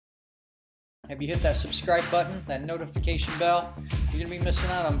Have you hit that subscribe button, that notification bell? You're going to be missing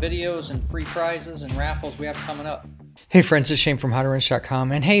out on videos and free prizes and raffles we have coming up. Hey friends, it's Shane from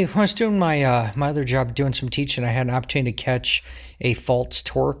HowToWrench.com, and hey, when I was doing my my other job, doing some teaching, I had an opportunity to catch a false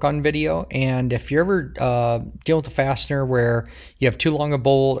torque on video. And if you're ever dealing with a fastener where you have too long a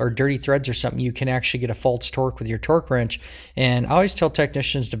bolt or dirty threads or something, you can actually get a false torque with your torque wrench. And I always tell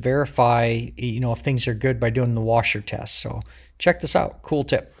technicians to verify, if things are good by doing the washer test. So check this out, cool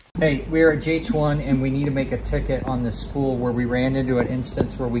tip. Hey, we're at JH1 and we need to make a ticket on this spool where we ran into an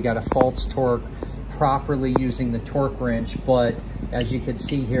instance where we got a false torque properly using the torque wrench, but as you can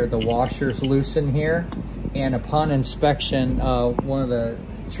see here, the washer's loose in here, and upon inspection, one of the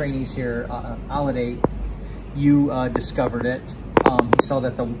trainees here, Holiday, you discovered it. He saw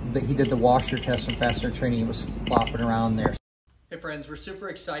that he did the washer test from fastener training. It was flopping around there. Hey friends, we're super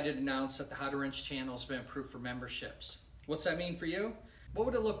excited to announce that the How to Wrench channel has been approved for memberships. What's that mean for you? What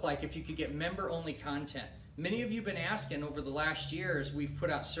would it look like if you could get member-only content? Many of you have been asking over the last year as we've put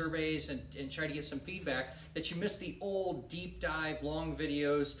out surveys and tried to get some feedback that you miss the old deep dive long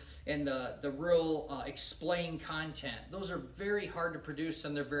videos and the real explain content. Those are very hard to produce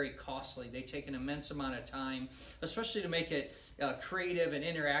and they're very costly. They take an immense amount of time, especially to make it creative and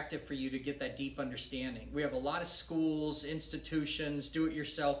interactive for you to get that deep understanding. We have a lot of schools, institutions,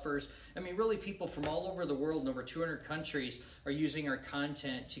 do-it-yourselfers. I mean, really people from all over the world in over 200 countries are using our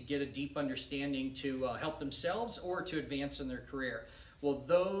content to get a deep understanding to help themselves or to advance in their career. Well,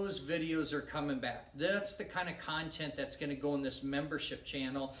 those videos are coming back. That's the kind of content that's going to go in this membership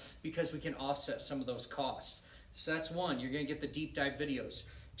channel because we can offset some of those costs. So that's one, you're going to get the deep dive videos.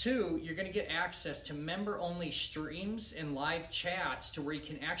 Two, you're going to get access to member-only streams and live chats to where you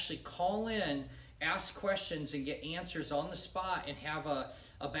can actually call in, ask questions, and get answers on the spot and have a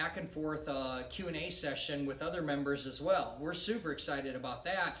back and forth Q&A session with other members as well. We're super excited about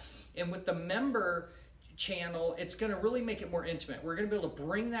that. And with the member channel, it's going to really make it more intimate. We're going to be able to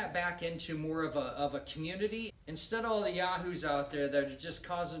bring that back into more of a community instead of all the yahoos out there that are just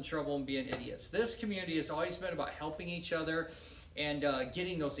causing trouble and being idiots. This community has always been about helping each other and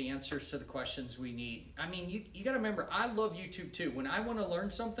getting those answers to the questions we need. I mean, you got to remember, I love YouTube too. When I want to learn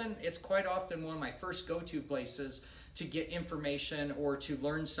something, it's quite often one of my first go-to places to get information or to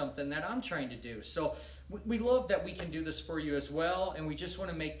learn something that I'm trying to do. So we love that we can do this for you as well, and we just want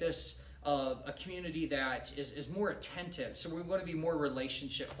to make this a community that is more attentive. So we want to be more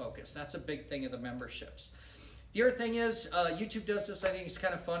relationship focused. That's a big thing of the memberships. The other thing is, YouTube does this, I think it's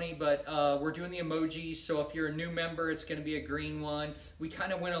kind of funny, but we're doing the emojis. So if you're a new member, it's going to be a green one. We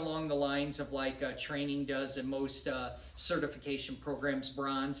kind of went along the lines of like training does in most certification programs.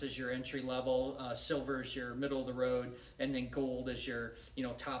 Bronze is your entry level, silver is your middle of the road, and then gold is your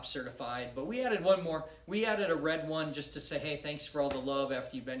top certified. But we added one more. We added a red one just to say, hey, thanks for all the love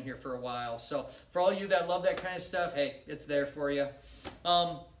after you've been here for a while. So for all you that love that kind of stuff, hey, it's there for you.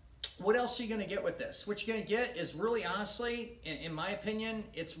 What else are you going to get with this? What you're going to get is really honestly, in my opinion,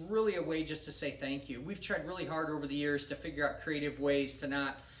 it's really a way just to say thank you. We've tried really hard over the years to figure out creative ways to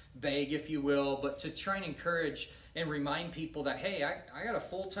not beg, if you will, but to try and encourage and remind people that, hey, I got a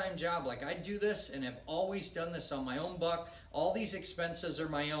full-time job. Like, I do this and have always done this on my own buck. All these expenses are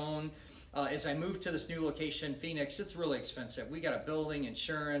my own. As I move to this new location, Phoenix, it's really expensive. We got a building,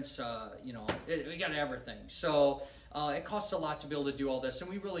 insurance, we got everything. So it costs a lot to be able to do all this, and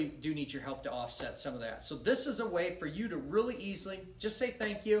we really do need your help to offset some of that. So this is a way for you to really easily just say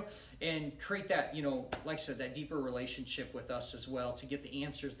thank you and create that, like I said, that deeper relationship with us as well to get the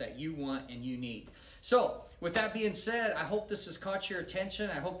answers that you want and you need. So with that being said, I hope this has caught your attention.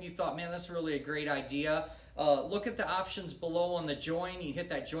 I hope you thought, man, that's really a great idea. Look at the options below on the join. You hit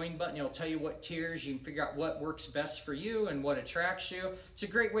that join button, it'll tell you what tiers. You can figure out what works best for you and what attracts you. It's a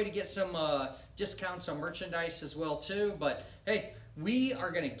great way to get some discounts on merchandise as well too. But hey, we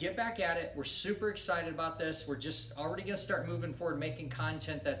are going to get back at it. We're super excited about this. We're just already going to start moving forward, making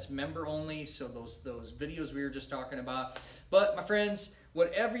content that's member only. So those videos we were just talking about. But my friends,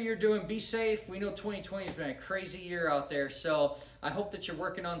 whatever you're doing, be safe. We know 2020 has been a crazy year out there. So I hope that you're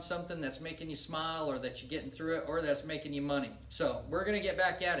working on something that's making you smile, or that you're getting through it, or that's making you money. So we're going to get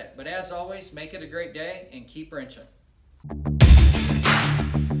back at it. But as always, make it a great day and keep wrenching.